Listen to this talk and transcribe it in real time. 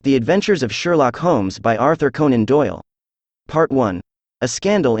The Adventures of Sherlock Holmes by Arthur Conan Doyle. Part 1. A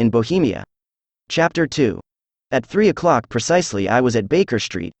Scandal in Bohemia. Chapter 2. At 3 o'clock precisely I was at Baker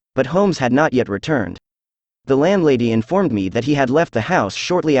Street, but Holmes had not yet returned. The landlady informed me that he had left the house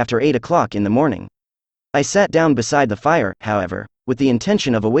shortly after 8 o'clock in the morning. I sat down beside the fire, however, with the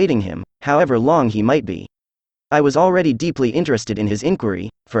intention of awaiting him, however long he might be. I was already deeply interested in his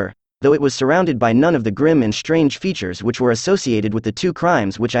inquiry, for, though it was surrounded by none of the grim and strange features which were associated with the two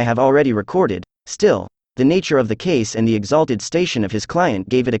crimes which I have already recorded, still, the nature of the case and the exalted station of his client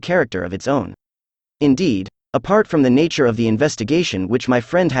gave it a character of its own. Indeed, apart from the nature of the investigation which my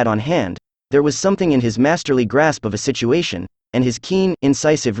friend had on hand, there was something in his masterly grasp of a situation, and his keen,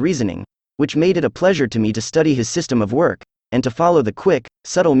 incisive reasoning, which made it a pleasure to me to study his system of work, and to follow the quick,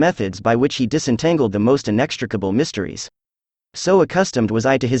 subtle methods by which he disentangled the most inextricable mysteries. So accustomed was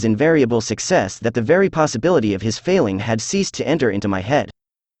I to his invariable success that the very possibility of his failing had ceased to enter into my head.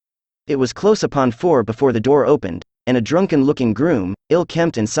 It was close upon 4 before the door opened, and a drunken-looking groom,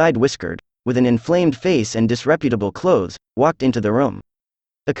 ill-kempt and side-whiskered, with an inflamed face and disreputable clothes, walked into the room.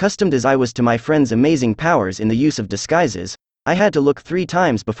 Accustomed as I was to my friend's amazing powers in the use of disguises, I had to look 3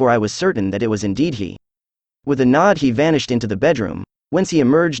 times before I was certain that it was indeed he. With a nod he vanished into the bedroom, whence he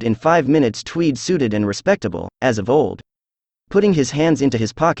emerged in 5 minutes tweed-suited and respectable, as of old. Putting his hands into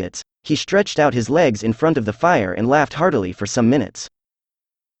his pockets, he stretched out his legs in front of the fire and laughed heartily for some minutes.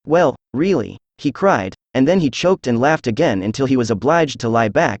 "Well, really," he cried, and then he choked and laughed again until he was obliged to lie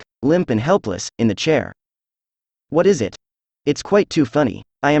back, limp and helpless, in the chair. "What is it? It's quite too funny.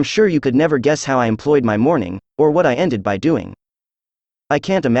 I am sure you could never guess how I employed my morning, or what I ended by doing." "I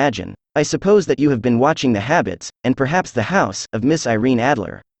can't imagine. I suppose that you have been watching the habits, and perhaps the house, of Miss Irene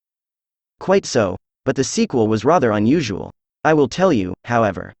Adler." "Quite so, but the sequel was rather unusual. I will tell you,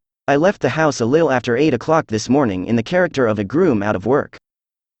 however. I left the house a little after 8 o'clock this morning in the character of a groom out of work.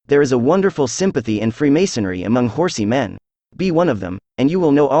 There is a wonderful sympathy and freemasonry among horsey men. Be one of them, and you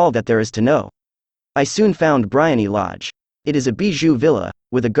will know all that there is to know. I soon found Briony Lodge. It is a bijou villa,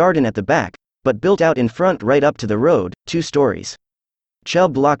 with a garden at the back, but built out in front right up to the road, 2 stories.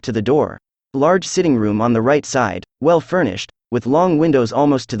 Chubb locked to the door. Large sitting room on the right side, well furnished, with long windows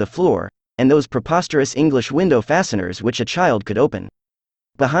almost to the floor, and those preposterous English window fasteners which a child could open.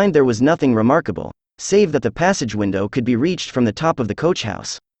 Behind there was nothing remarkable, save that the passage window could be reached from the top of the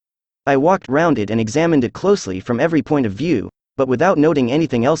coach-house. I walked round it and examined it closely from every point of view, but without noting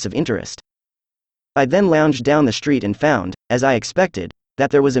anything else of interest. I then lounged down the street and found, as I expected, that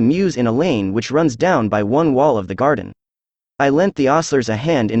there was a mews in a lane which runs down by one wall of the garden. I lent the ostlers a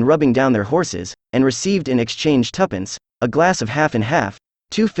hand in rubbing down their horses, and received in exchange 2d, a glass of half and half,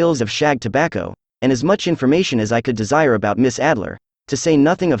 2 fills of shag tobacco, and as much information as I could desire about Miss Adler, to say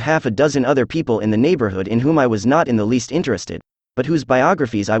nothing of half a dozen other people in the neighborhood in whom I was not in the least interested, but whose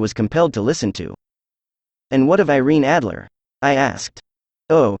biographies I was compelled to listen to. "And what of Irene Adler?" I asked.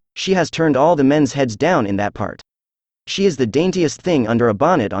 "Oh, she has turned all the men's heads down in that part. She is the daintiest thing under a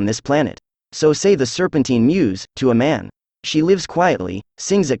bonnet on this planet. So say the Serpentine Mews, to a man. She lives quietly,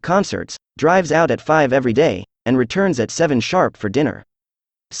 sings at concerts, drives out at 5 every day, and returns at 7 sharp for dinner.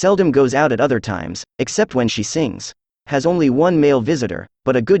 Seldom goes out at other times, except when she sings. Has only 1 male visitor,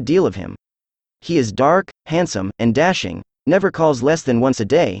 but a good deal of him. He is dark, handsome, and dashing, never calls less than once a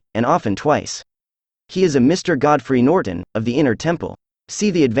day, and often twice. He is a Mr. Godfrey Norton, of the Inner Temple.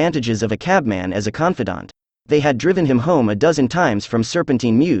 See the advantages of a cabman as a confidant. They had driven him home a dozen times from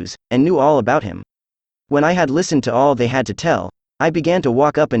Serpentine Mews, and knew all about him. When I had listened to all they had to tell, I began to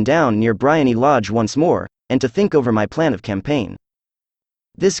walk up and down near Briony Lodge once more, and to think over my plan of campaign.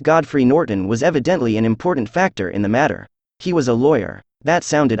 This Godfrey Norton was evidently an important factor in the matter. He was a lawyer. That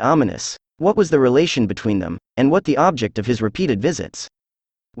sounded ominous. What was the relation between them, and what the object of his repeated visits?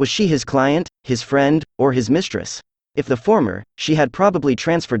 Was she his client, his friend, or his mistress? If the former, she had probably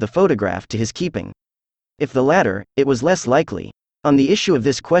transferred the photograph to his keeping. If the latter, it was less likely. On the issue of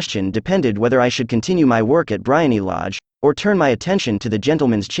this question depended whether I should continue my work at Briony Lodge, or turn my attention to the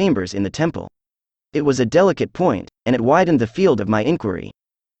gentlemen's chambers in the Temple. It was a delicate point, and it widened the field of my inquiry.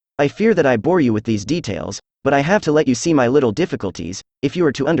 I fear that I bore you with these details, but I have to let you see my little difficulties, if you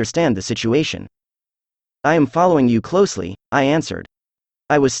are to understand the situation. "I am following you closely," I answered.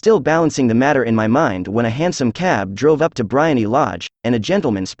 I was still balancing the matter in my mind when a hansom cab drove up to Briony Lodge, and a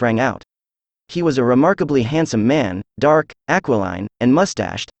gentleman sprang out. He was a remarkably handsome man, dark, aquiline, and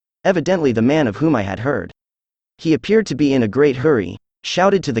mustached, evidently the man of whom I had heard. He appeared to be in a great hurry,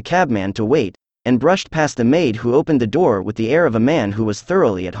 shouted to the cabman to wait, and brushed past the maid who opened the door with the air of a man who was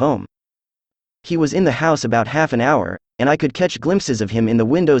thoroughly at home. He was in the house about half an hour, and I could catch glimpses of him in the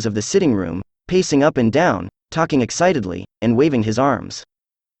windows of the sitting room, pacing up and down, talking excitedly, and waving his arms.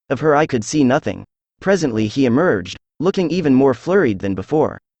 Of her I could see nothing. Presently he emerged, looking even more flurried than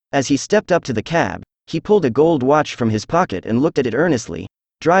before. As he stepped up to the cab, he pulled a gold watch from his pocket and looked at it earnestly.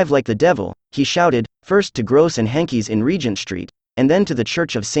 "Drive like the devil," he shouted, "first to Gross and Hankey's in Regent Street, and then to the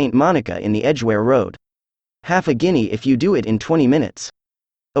Church of St. Monica in the Edgware Road. Half a guinea if you do it in 20 minutes.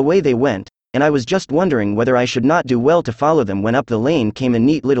 Away they went, and I was just wondering whether I should not do well to follow them when up the lane came a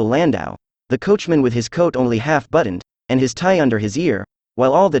neat little landau, the coachman with his coat only half buttoned, and his tie under his ear,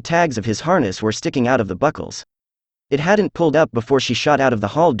 while all the tags of his harness were sticking out of the buckles. It hadn't pulled up before she shot out of the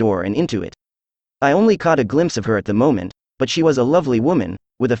hall door and into it. I only caught a glimpse of her at the moment, but she was a lovely woman,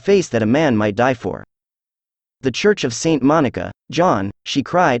 with a face that a man might die for. "The Church of St. Monica, John," she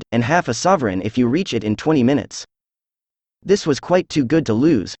cried, "and half a sovereign if you reach it in 20 minutes. This was quite too good to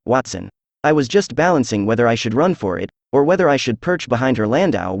lose, Watson. I was just balancing whether I should run for it, or whether I should perch behind her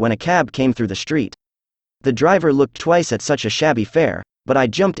landau when a cab came through the street. The driver looked twice at such a shabby fare, but I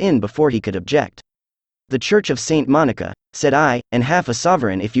jumped in before he could object. "The Church of St. Monica," said I, "and half a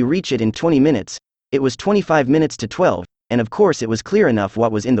sovereign if you reach it in 20 minutes, it was 25 minutes to 12, and of course it was clear enough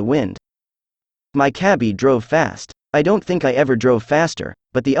what was in the wind. My cabby drove fast. I don't think I ever drove faster,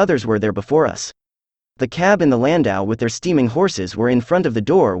 but the others were there before us. The cab and the landau with their steaming horses were in front of the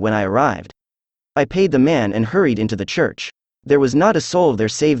door when I arrived. I paid the man and hurried into the church. There was not a soul there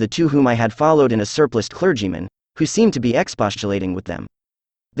save the two whom I had followed and a surpliced clergyman, who seemed to be expostulating with them.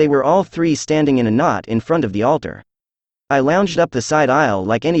 They were all three standing in a knot in front of the altar. I lounged up the side aisle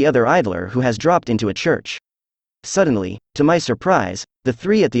like any other idler who has dropped into a church. Suddenly, to my surprise, the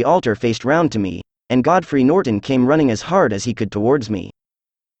three at the altar faced round to me, and Godfrey Norton came running as hard as he could towards me.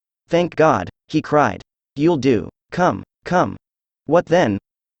 "Thank God," he cried. "You'll do. Come, come." "What then?"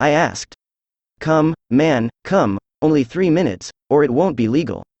 I asked. "Come, man, come, only 3 minutes, or it won't be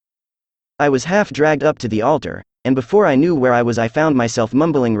legal." I was half dragged up to the altar, and before I knew where I was I found myself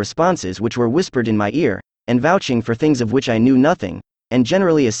mumbling responses which were whispered in my ear, and vouching for things of which I knew nothing, and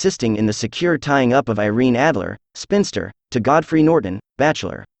generally assisting in the secure tying up of Irene Adler, spinster, to Godfrey Norton,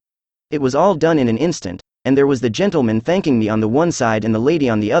 bachelor. It was all done in an instant, and there was the gentleman thanking me on the one side and the lady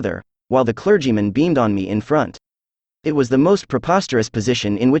on the other, while the clergyman beamed on me in front. It was the most preposterous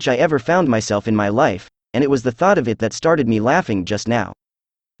position in which I ever found myself in my life, and it was the thought of it that started me laughing just now.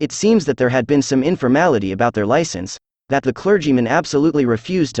 It seems that there had been some informality about their license, that the clergyman absolutely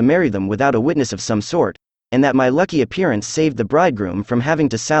refused to marry them without a witness of some sort, and that my lucky appearance saved the bridegroom from having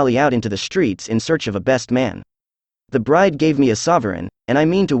to sally out into the streets in search of a best man. The bride gave me a sovereign, and I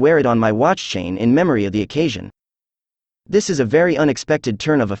mean to wear it on my watch chain in memory of the occasion. "This is a very unexpected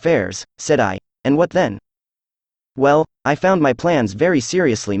turn of affairs," said I, "and what then?" "Well, I found my plans very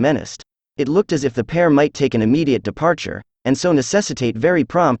seriously menaced. It looked as if the pair might take an immediate departure, and so necessitate very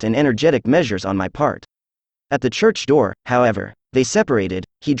prompt and energetic measures on my part. At the church door, however, they separated,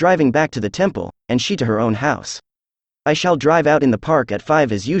 he driving back to the temple, and she to her own house. "I shall drive out in the park at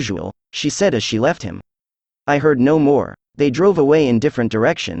 5 as usual," she said as she left him. I heard no more. They drove away in different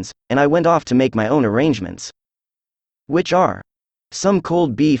directions, and I went off to make my own arrangements. "Which are?" "Some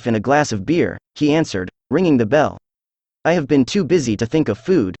cold beef and a glass of beer," he answered, ringing the bell. "I have been too busy to think of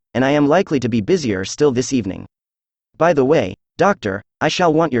food, and I am likely to be busier still this evening. By the way, doctor, I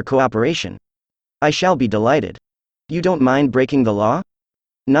shall want your cooperation." "I shall be delighted." "You don't mind breaking the law?"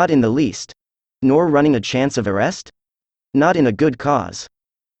 "Not in the least." "Nor running a chance of arrest?" "Not in a good cause."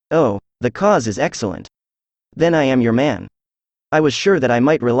 "Oh, the cause is excellent. Then I am your man. I was sure that I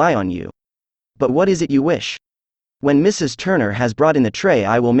might rely on you. But what is it you wish?" "When Mrs. Turner has brought in the tray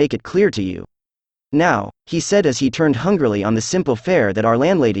I will make it clear to you. Now," he said as he turned hungrily on the simple fare that our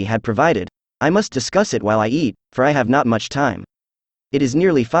landlady had provided, "I must discuss it while I eat, for I have not much time. It is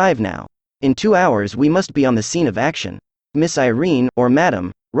nearly 5 now. In 2 hours we must be on the scene of action. Miss Irene, or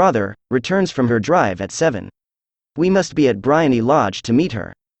Madam, rather, returns from her drive at 7. We must be at Bryony Lodge to meet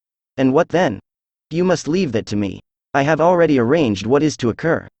her. And what then? You must leave that to me. I have already arranged what is to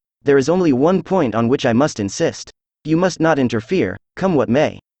occur. There is only one point on which I must insist. You must not interfere, come what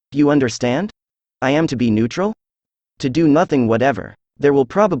may. You understand? I am to be neutral? To do nothing whatever. There will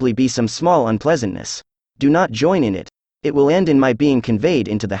probably be some small unpleasantness. Do not join in it. It will end in my being conveyed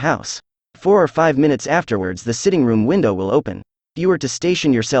into the house. 4 or 5 minutes afterwards the sitting room window will open. You are to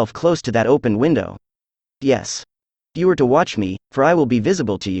station yourself close to that open window." "Yes." "You are to watch me, for I will be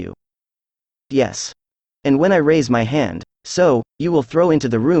visible to you." "Yes." "And when I raise my hand, so, you will throw into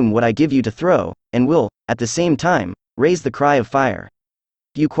the room what I give you to throw, and will, at the same time, raise the cry of fire.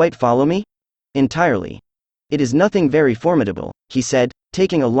 You quite follow me?" "Entirely." "It is nothing very formidable," he said,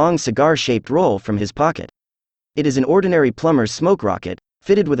 taking a long cigar-shaped roll from his pocket. "It is an ordinary plumber's smoke rocket,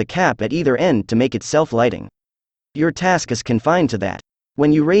 fitted with a cap at either end to make it self-lighting. Your task is confined to that.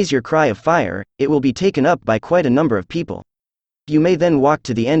 When you raise your cry of fire, it will be taken up by quite a number of people. You may then walk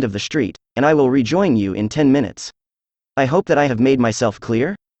to the end of the street, and I will rejoin you in 10 minutes. I hope that I have made myself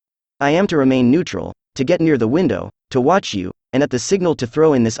clear? I am to remain neutral, to get near the window, to watch you, and at the signal to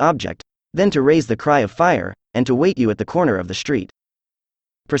throw in this object, then to raise the cry of fire, and to wait you at the corner of the street.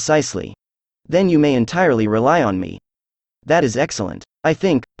 Precisely. Then you may entirely rely on me. That is excellent. I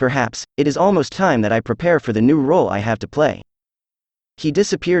think, perhaps, it is almost time that I prepare for the new role I have to play. He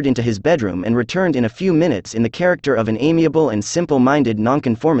disappeared into his bedroom and returned in a few minutes in the character of an amiable and simple-minded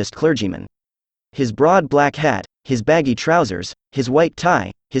nonconformist clergyman. His broad black hat, his baggy trousers, his white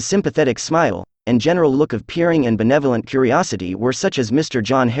tie, his sympathetic smile, and general look of peering and benevolent curiosity were such as Mr.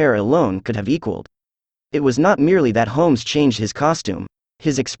 John Hare alone could have equaled. It was not merely that Holmes changed his costume.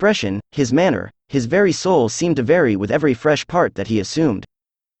 His expression, his manner, his very soul seemed to vary with every fresh part that he assumed.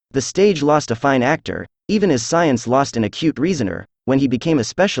 The stage lost a fine actor, even as science lost an acute reasoner, when he became a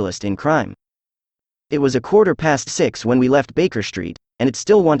specialist in crime. It was 6:15 when we left Baker Street, and it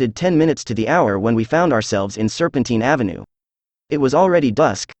still wanted 10 minutes to the hour when we found ourselves in Serpentine Avenue. It was already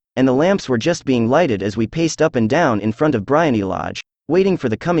dusk, and the lamps were just being lighted as we paced up and down in front of Briony Lodge, waiting for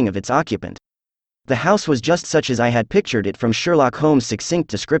the coming of its occupant. The house was just such as I had pictured it from Sherlock Holmes' succinct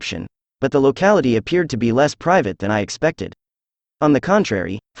description, but the locality appeared to be less private than I expected. On the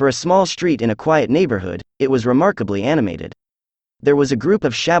contrary, for a small street in a quiet neighborhood, it was remarkably animated. There was a group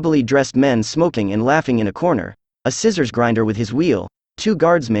of shabbily dressed men smoking and laughing in a corner, a scissors grinder with his wheel, 2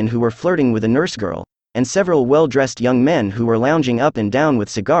 guardsmen who were flirting with a nurse girl, and several well-dressed young men who were lounging up and down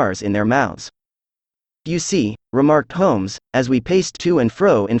with cigars in their mouths. You see, remarked Holmes, as we paced to and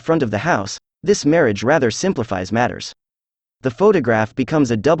fro in front of the house, this marriage rather simplifies matters. The photograph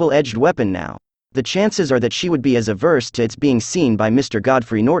becomes a double-edged weapon now. The chances are that she would be as averse to its being seen by Mr.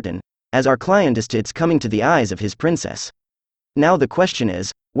 Godfrey Norton, as our client is to its coming to the eyes of his princess. Now the question is,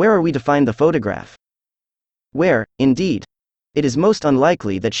 where are we to find the photograph? Where, indeed? It is most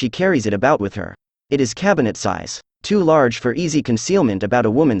unlikely that she carries it about with her. It is cabinet size, too large for easy concealment about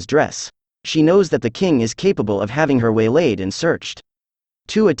a woman's dress. She knows that the king is capable of having her waylaid and searched.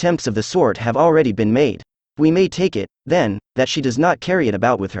 2 attempts of the sort have already been made. We may take it, then, that she does not carry it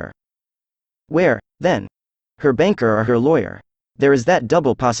about with her. Where, then? Her banker or her lawyer? There is that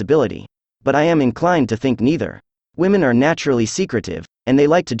double possibility. But I am inclined to think neither. Women are naturally secretive, and they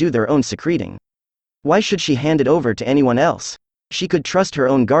like to do their own secreting. Why should she hand it over to anyone else? She could trust her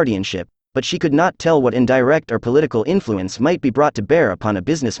own guardianship, but she could not tell what indirect or political influence might be brought to bear upon a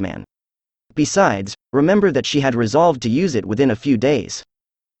businessman. Besides, remember that she had resolved to use it within a few days.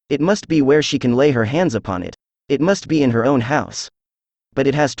 It must be where she can lay her hands upon it. It must be in her own house. But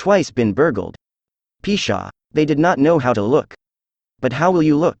it has twice been burgled. Pshaw, they did not know how to look. But how will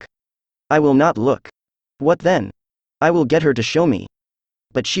you look? I will not look. What then? I will get her to show me.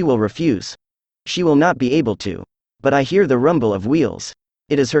 But she will refuse. She will not be able to. But I hear the rumble of wheels.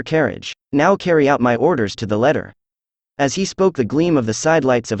 It is her carriage. Now carry out my orders to the letter. As he spoke, the gleam of the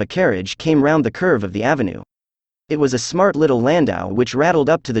sidelights of a carriage came round the curve of the avenue. It was a smart little landau which rattled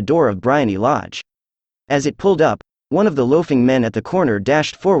up to the door of Briony Lodge. As it pulled up, one of the loafing men at the corner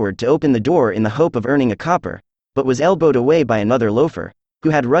dashed forward to open the door in the hope of earning a copper, but was elbowed away by another loafer,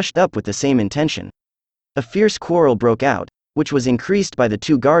 who had rushed up with the same intention. A fierce quarrel broke out, which was increased by the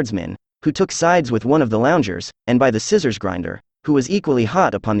 2 guardsmen, who took sides with one of the loungers, and by the scissors grinder, who was equally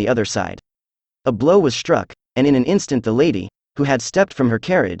hot upon the other side. A blow was struck, and in an instant the lady, who had stepped from her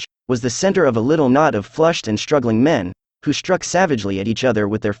carriage, was the center of a little knot of flushed and struggling men, who struck savagely at each other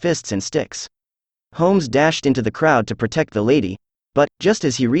with their fists and sticks. Holmes dashed into the crowd to protect the lady, but, just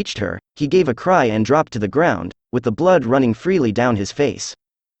as he reached her, he gave a cry and dropped to the ground, with the blood running freely down his face.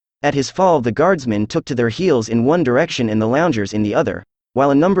 At his fall the guardsmen took to their heels in one direction and the loungers in the other, while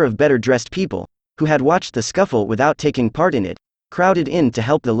a number of better-dressed people, who had watched the scuffle without taking part in it, crowded in to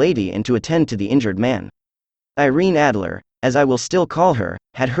help the lady and to attend to the injured man. Irene Adler, as I will still call her,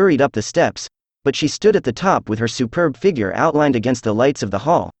 had hurried up the steps, but she stood at the top with her superb figure outlined against the lights of the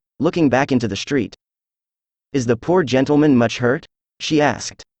hall, looking back into the street. "Is the poor gentleman much hurt?" she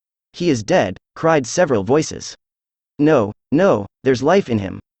asked. "He is dead," cried several voices. "No, no, there's life in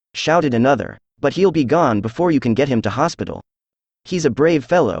him," shouted another, "but he'll be gone before you can get him to hospital." "He's a brave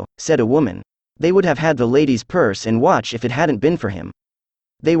fellow," said a woman. "They would have had the lady's purse and watch if it hadn't been for him.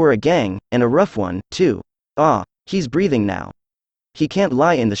 They were a gang, and a rough one, too. Ah, he's breathing now. He can't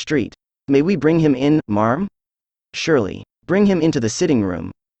lie in the street. May we bring him in, marm?" "Surely. Bring him into the sitting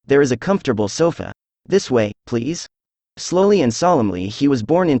room. There is a comfortable sofa. This way, please." Slowly and solemnly he was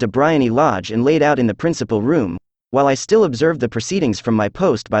borne into Briony Lodge and laid out in the principal room, while I still observed the proceedings from my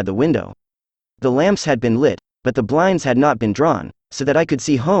post by the window. The lamps had been lit, but the blinds had not been drawn, so that I could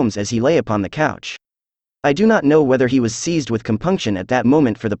see Holmes as he lay upon the couch. I do not know whether he was seized with compunction at that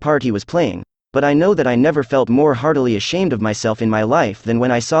moment for the part he was playing, but I know that I never felt more heartily ashamed of myself in my life than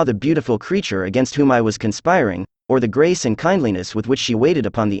when I saw the beautiful creature against whom I was conspiring, or the grace and kindliness with which she waited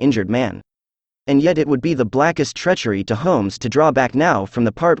upon the injured man. And yet it would be the blackest treachery to Holmes to draw back now from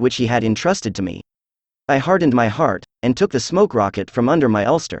the part which he had entrusted to me. I hardened my heart, and took the smoke rocket from under my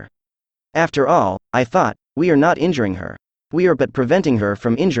ulster. After all, I thought, we are not injuring her. We are but preventing her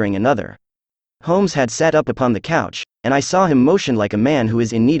from injuring another. Holmes had sat up upon the couch, and I saw him motion like a man who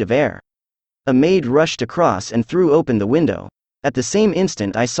is in need of air. A maid rushed across and threw open the window. At the same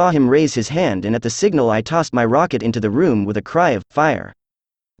instant I saw him raise his hand, and at the signal I tossed my rocket into the room with a cry of fire.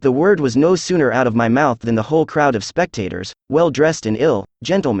 The word was no sooner out of my mouth than the whole crowd of spectators, well dressed and ill,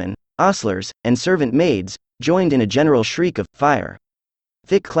 gentlemen, ostlers, and servant maids, joined in a general shriek of fire.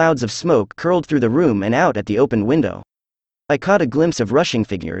 Thick clouds of smoke curled through the room and out at the open window. I caught a glimpse of rushing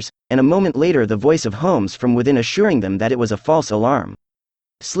figures, and a moment later the voice of Holmes from within assuring them that it was a false alarm.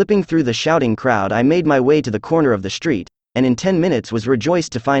 Slipping through the shouting crowd, I made my way to the corner of the street, and in 10 minutes was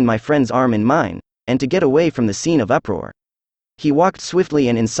rejoiced to find my friend's arm in mine, and to get away from the scene of uproar. He walked swiftly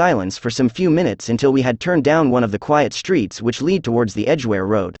and in silence for some few minutes until we had turned down one of the quiet streets which lead towards the Edgware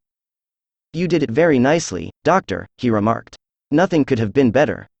Road. "You did it very nicely, Doctor," he remarked. "Nothing could have been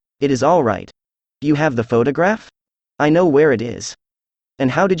better. It is all right. You have the photograph? I know where it is."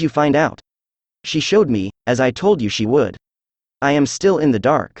 "And how did you find out?" "She showed me, as I told you she would. I am still in the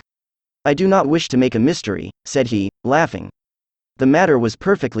dark." "I do not wish to make a mystery," said he, laughing. "The matter was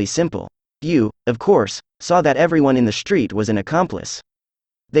perfectly simple. You, of course, saw that everyone in the street was an accomplice.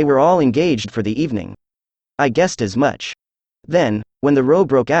 They were all engaged for the evening. I guessed as much. Then, when the row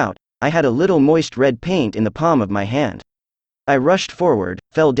broke out, I had a little moist red paint in the palm of my hand. I rushed forward,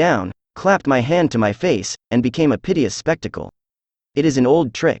 fell down, clapped my hand to my face, and became a piteous spectacle. It is an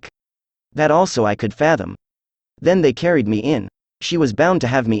old trick. That also I could fathom. Then they carried me in. She was bound to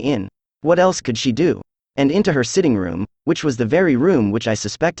have me in. What else could she do? And into her sitting room, which was the very room which I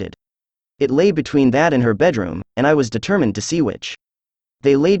suspected. It lay between that and her bedroom, and I was determined to see which.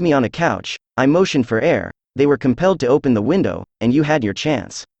 They laid me on a couch, I motioned for air, they were compelled to open the window, and you had your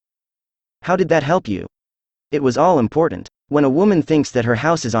chance." "How did that help you?" "It was all important. When a woman thinks that her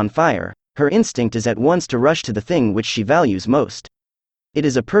house is on fire, her instinct is at once to rush to the thing which she values most. It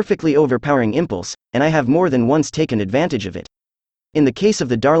is a perfectly overpowering impulse, and I have more than once taken advantage of it. In the case of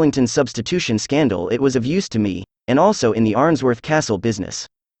the Darlington substitution scandal it was of use to me, and also in the Arnsworth Castle business.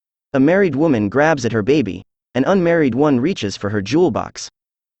 A married woman grabs at her baby, an unmarried one reaches for her jewel box.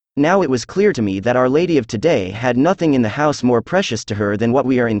 Now it was clear to me that Our Lady of today had nothing in the house more precious to her than what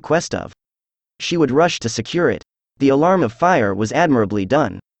we are in quest of. She would rush to secure it. The alarm of fire was admirably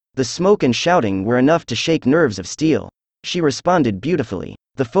done. The smoke and shouting were enough to shake nerves of steel. She responded beautifully.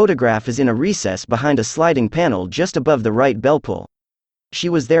 The photograph is in a recess behind a sliding panel just above the right bell pull. She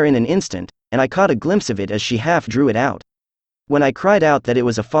was there in an instant, and I caught a glimpse of it as she half drew it out. When I cried out that it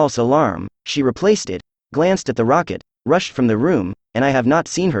was a false alarm, she replaced it, glanced at the rocket, rushed from the room, and I have not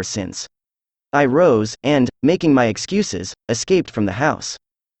seen her since. I rose, and, making my excuses, escaped from the house.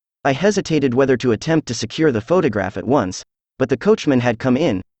 I hesitated whether to attempt to secure the photograph at once, but the coachman had come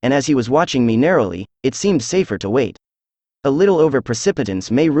in, and as he was watching me narrowly, it seemed safer to wait. A little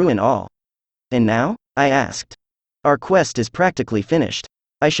over-precipitance may ruin all. "And now?" I asked. "Our quest is practically finished.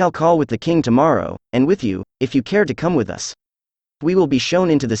 I shall call with the king tomorrow, and with you, if you care to come with us. We will be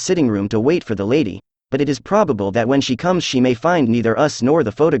shown into the sitting room to wait for the lady, but it is probable that when she comes she may find neither us nor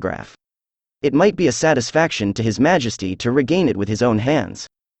the photograph. It might be a satisfaction to His Majesty to regain it with his own hands."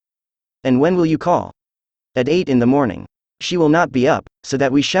 "And when will you call?" "At 8 in the morning. She will not be up, so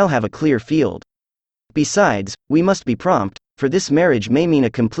that we shall have a clear field. Besides, we must be prompt, for this marriage may mean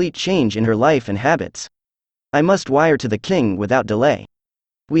a complete change in her life and habits. I must wire to the king without delay."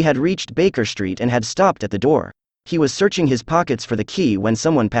 We had reached Baker Street and had stopped at the door. He was searching his pockets for the key when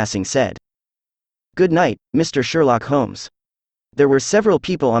someone passing said, "Good night, Mr. Sherlock Holmes." There were several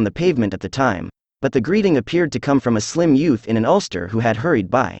people on the pavement at the time, but the greeting appeared to come from a slim youth in an ulster who had hurried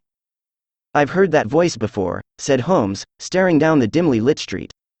by. "I've heard that voice before," said Holmes, staring down the dimly lit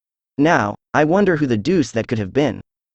street. "Now, I wonder who the deuce that could have been."